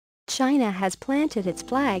China has planted its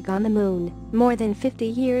flag on the moon, more than 50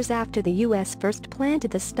 years after the US first planted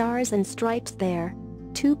the stars and stripes there.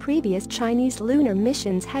 2 previous Chinese lunar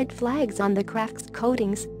missions had flags on the craft's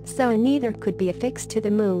coatings, so neither could be affixed to the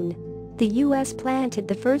moon. The US planted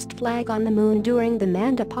the first flag on the moon during the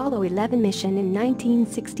manned Apollo 11 mission in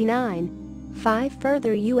 1969. 5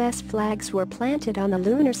 further US flags were planted on the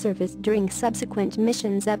lunar surface during subsequent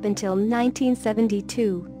missions up until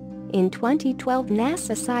 1972. In 2012,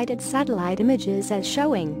 NASA cited satellite images as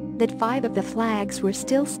showing that 5 of the flags were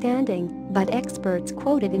still standing, but experts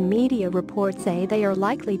quoted in media reports say they are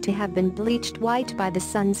likely to have been bleached white by the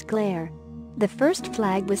sun's glare. The first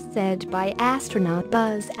flag was said by astronaut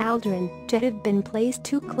Buzz Aldrin to have been placed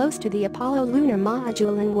too close to the Apollo lunar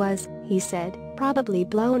module and was, he said, probably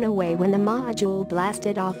blown away when the module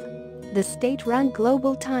blasted off. The state-run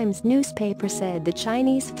Global Times newspaper said the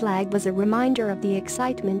Chinese flag was a reminder of the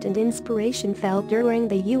excitement and inspiration felt during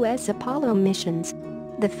the US Apollo missions.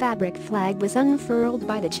 The fabric flag was unfurled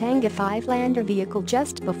by the Chang'e 5 lander vehicle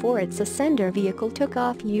just before its ascender vehicle took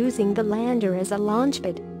off, using the lander as a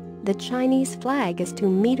launchpad. The Chinese flag is 2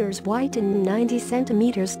 meters wide and 90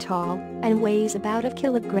 centimeters tall and weighs about a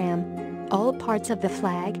kilogram. All parts of the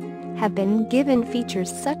flag have been given features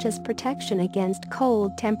such as protection against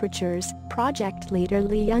cold temperatures, project leader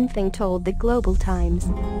Li Yunfeng told the Global Times.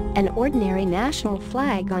 An ordinary national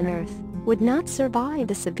flag on Earth would not survive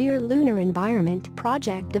the severe lunar environment,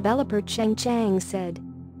 project developer Cheng Chang said.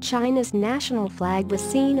 China's national flag was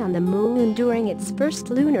seen on the moon during its first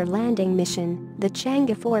lunar landing mission. The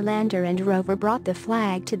Chang'e 4 lander and rover brought the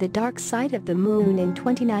flag to the dark side of the moon in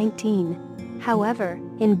 2019. However,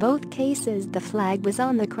 in both cases the flag was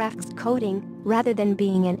on the craft's coating, rather than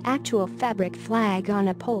being an actual fabric flag on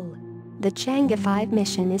a pole. The Chang'e 5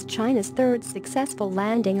 mission is China's 3rd successful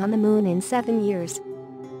landing on the moon in 7 years.